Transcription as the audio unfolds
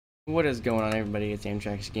What is going on, everybody? It's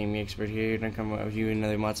Amtrak's Gaming Expert here, and I'm coming with you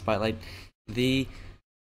another mod spotlight. I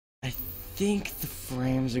think the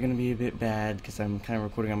frames are gonna be a bit bad because I'm kind of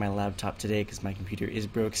recording on my laptop today because my computer is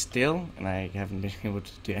broke still, and I haven't been able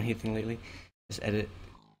to do anything lately. Just edit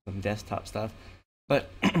some desktop stuff. But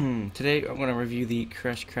today I'm gonna review the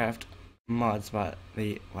CrushCraft mod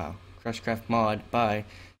CrushCraft mod by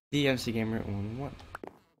the MC Gamer 111.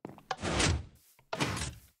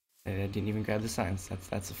 I didn't even grab the signs.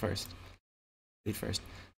 That's the first. The first.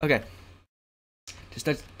 Okay. To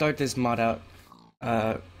start this mod out,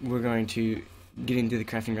 we're going to get into the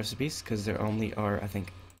crafting recipes because there only are, I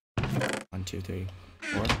think, 1, 2, 3,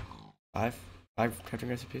 4, 5 crafting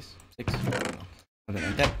recipes, 6, I don't know, something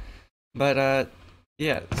like that. But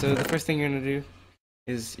yeah. So the first thing you're gonna do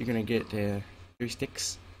is you're gonna get 3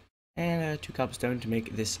 sticks and 2 cobblestone to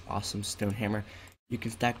make this awesome stone hammer. You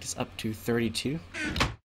can stack this up to 32.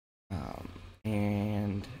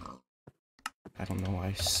 And I don't know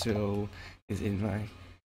why so is in my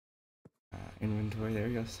inventory. There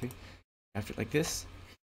we go. See, after like this,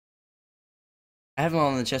 I have them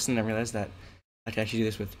all in the chest, and I realized that I can actually do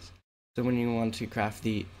this with this. So when you want to craft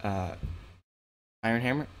the iron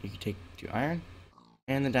hammer, you can take 2 iron,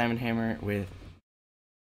 and the diamond hammer with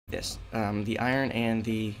this. The iron and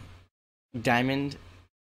the diamond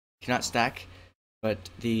cannot stack, but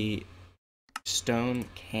the stone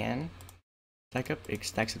can stack up. It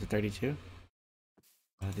stacks up to 32.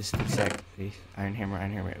 This is exactly iron hammer,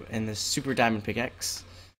 and the super diamond hammer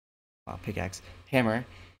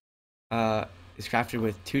is crafted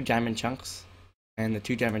with 2 diamond chunks, and the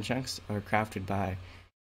 2 diamond chunks are crafted by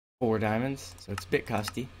 4 diamonds, so it's a bit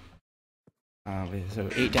costly. So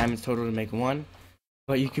 8 diamonds total to make 1,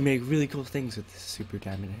 but you can make really cool things with this super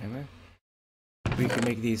diamond hammer. We can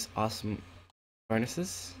make these awesome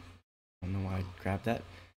furnaces. I don't know why I grabbed that.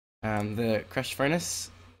 The crushed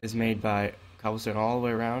furnace is made by cobblestone all the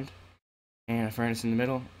way around, and a furnace in the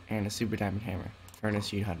middle, and a super diamond hammer.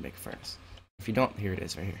 Furnace, you know how to make a furnace. If you don't, here it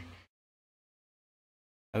is right here.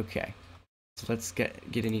 Okay, so let's get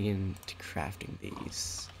into crafting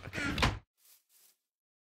these. Okay,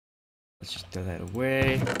 let's just throw that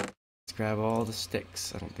away. Let's grab all the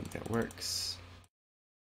sticks. I don't think that works.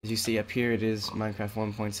 As you see up here, it is Minecraft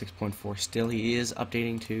 1.6.4 still. He is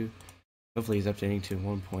updating to, hopefully he's updating to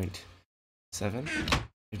 1.7,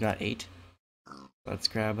 if not 8. Let's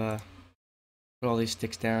grab, put all these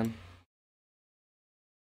sticks down.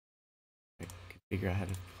 I can figure out how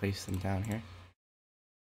to place them down here.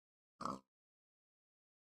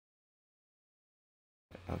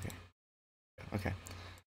 Okay.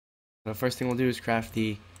 So first thing we'll do is craft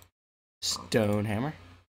the stone hammer,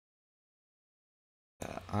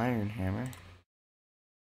 the iron hammer,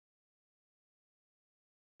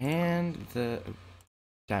 and the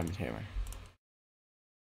diamond hammer.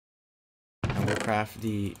 And we'll craft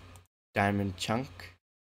the diamond chunk.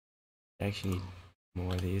 I actually need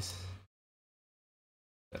more of these.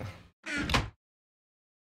 So, gonna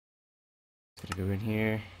go in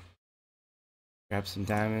here, grab some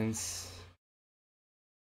diamonds.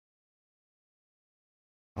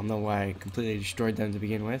 I don't know why I completely destroyed them to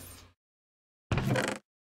begin with.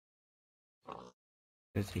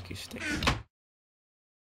 Let's take your sticks.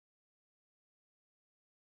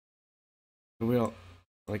 So we'll,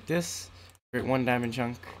 like this, create 1 diamond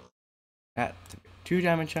chunk, 2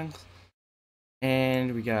 diamond chunks,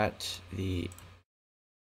 and we got the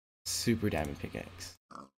super diamond pickaxe.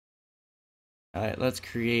 Alright, let's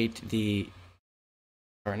create the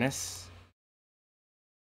furnace.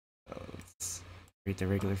 So let's create the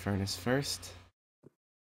regular furnace first.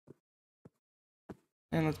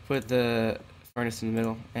 And let's put the furnace in the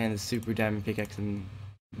middle and the super diamond pickaxe in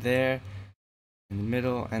there, in the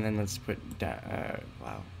middle, and then let's put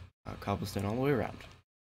cobblestone all the way around.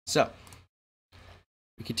 So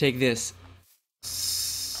we could take this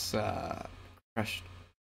crushed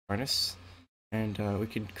furnace and we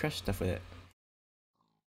can crush stuff with it.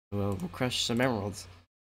 We'll crush some emeralds.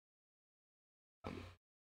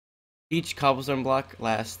 Each cobblestone block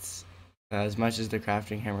lasts as much as the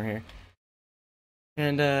crafting hammer here,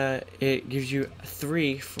 and it gives you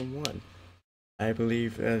 3 from 1. I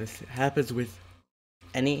believe this happens with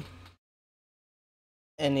any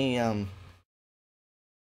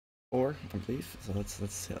ore, I believe. So let's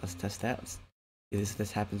test that.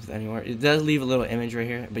 This happens with any ore. It does leave a little image right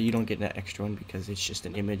here, but you don't get that extra one because it's just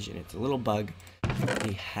an image and it's a little bug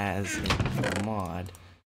he has in the mod.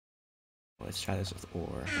 Let's try this with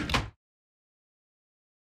ore.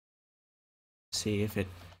 See if it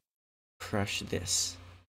crushes this,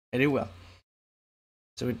 and it will.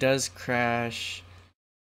 So it does crash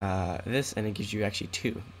this, and it gives you actually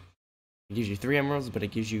 2. It gives you 3 emeralds, but it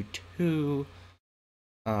gives you 2.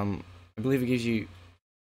 I believe it gives you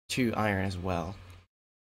 2 iron as well.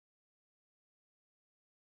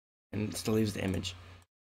 And it still leaves the image.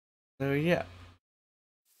 So yeah,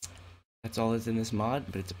 that's all that's in this mod,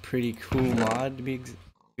 but it's a pretty cool mod to be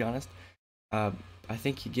honest. I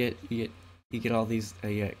think you get all these.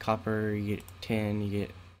 You get copper, you get tin, you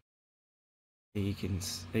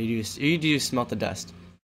do smelt the dust.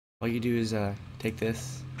 All you do is take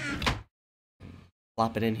this,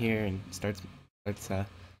 plop it in here, and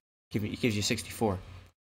it gives you 64.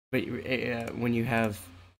 But when you have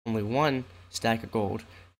only 1 stack of gold,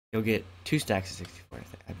 you'll get 2 stacks of 64.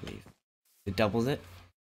 I believe it doubles it.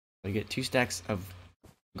 So you get 2 stacks of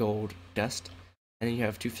gold dust, and then you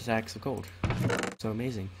have 2 stacks of gold. So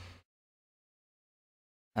amazing.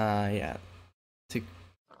 Yeah. To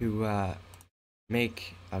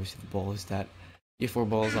make obviously the bowls that you have 4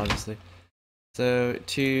 bowls obviously. So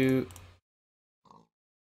to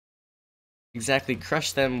exactly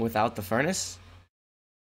crush them without the furnace,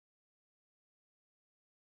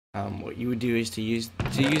 what you would do is to use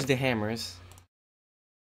the hammers.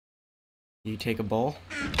 You take a bowl.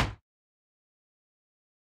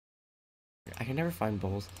 I can never find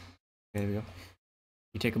bowls. Okay, there we go.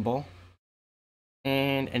 You take a bowl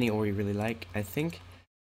and any ore you really like. I think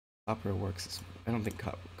copper works. I don't think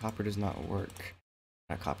copper does not work.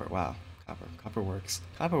 Not copper. Wow, copper works.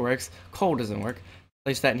 Copper works. Coal doesn't work.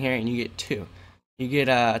 Place that in here and you get 2. You get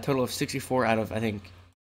a total of 64 out of I think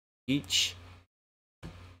each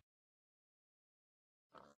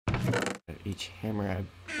hammer, I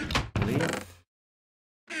believe.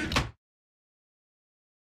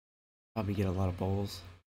 Probably get a lot of bowls.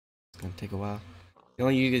 It's gonna take a while. You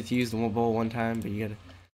only get to use the one bowl one time, but you gotta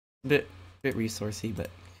bit resourcey, but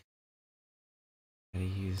gotta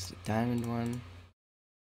use the diamond one.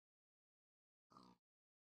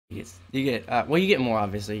 You get well, you get more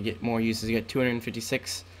obviously. You get more uses. You get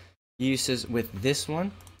 256 uses with this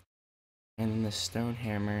one, and then the stone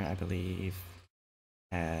hammer I believe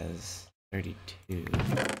has 32.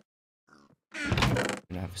 I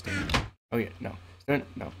don't have a stone. Oh yeah, no stone.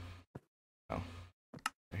 No. Oh,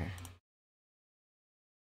 right here.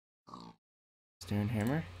 Stone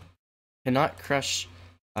hammer cannot crush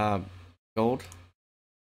gold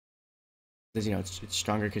because it's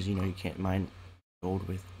stronger because you can't mine gold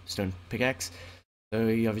with stone pickaxe, so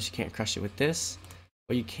you obviously can't crush it with this,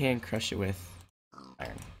 but you can crush it with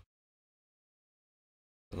iron.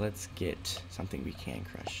 So let's get something we can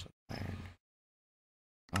crush. Iron.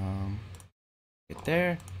 Get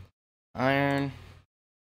there. Iron.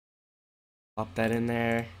 Pop that in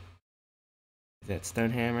there. Get that stone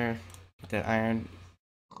hammer. Get that iron.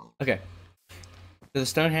 Okay. So the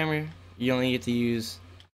stone hammer, you only get to use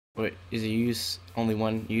what is a use, only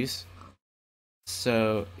 1 use.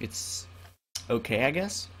 So it's okay, I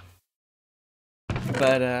guess.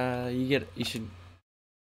 But you should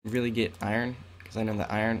really get iron, because I know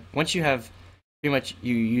the iron. Once you have pretty much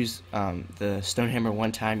you use the stone hammer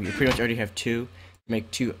 1 time, you pretty much already have 2 to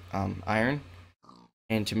make 2 iron,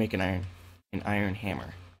 and to make an iron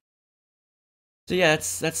hammer. So yeah,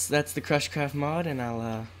 that's the CrushCraft mod, and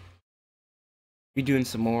I'll be doing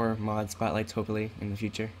some more mod spotlights hopefully in the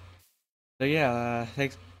future. So yeah,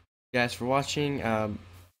 thanks guys for watching.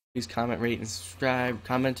 Please comment, rate, and subscribe.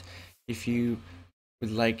 Comment if you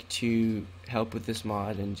would like to help with this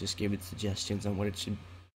mod, and just give it suggestions on what it should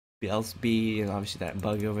else be, and obviously that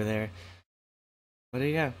bug over there. But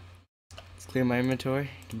yeah, let's clear my inventory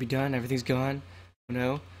to be done. Everything's gone. Oh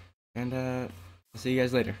no. And I'll see you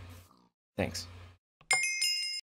guys later. Thanks.